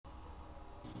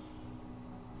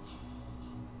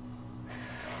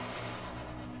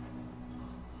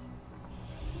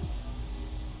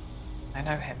I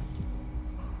know him.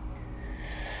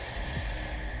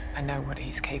 I know what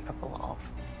he's capable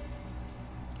of.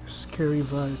 Scary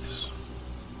vibes.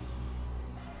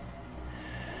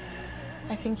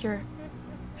 I think you're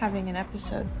having an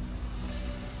episode.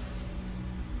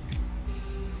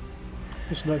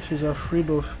 It's like she's afraid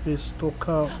of a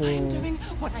stalker or I am doing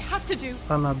what I have to do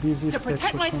an abusive to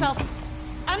protect myself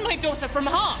and my daughter from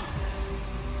harm.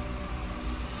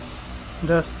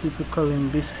 That's typical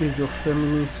in this age of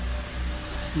feminists.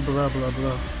 Blah blah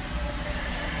blah.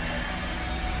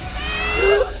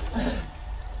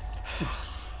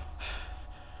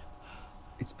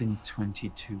 It's been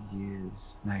 22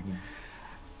 years, Megan.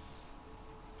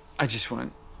 I just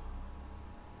want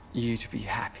you to be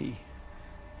happy.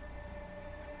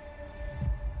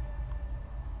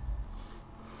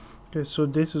 Okay, so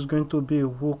this is going to be a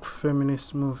woke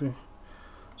feminist movie.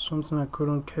 Something I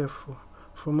couldn't care for.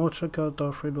 For more, check out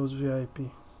Alfred's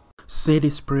VIP. Say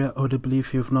this prayer audibly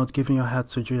if you have not given your heart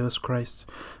to Jesus Christ.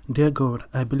 Dear God,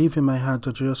 I believe in my heart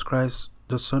that Jesus Christ,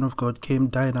 the Son of God, came,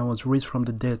 died, and was raised from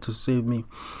the dead to save me.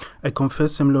 I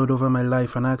confess Him, Lord, over my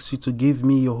life and ask you to give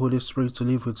me your Holy Spirit to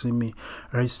live within me.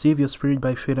 I receive your Spirit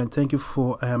by faith and thank you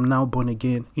for I am now born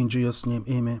again. In Jesus' name,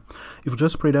 amen. If you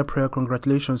just prayed that prayer,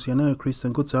 congratulations, you're now a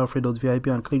Christian. Go to Alfred.vip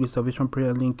and click the salvation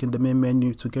prayer link in the main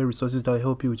menu to get resources that will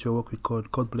help you with your work with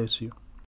God. God bless you.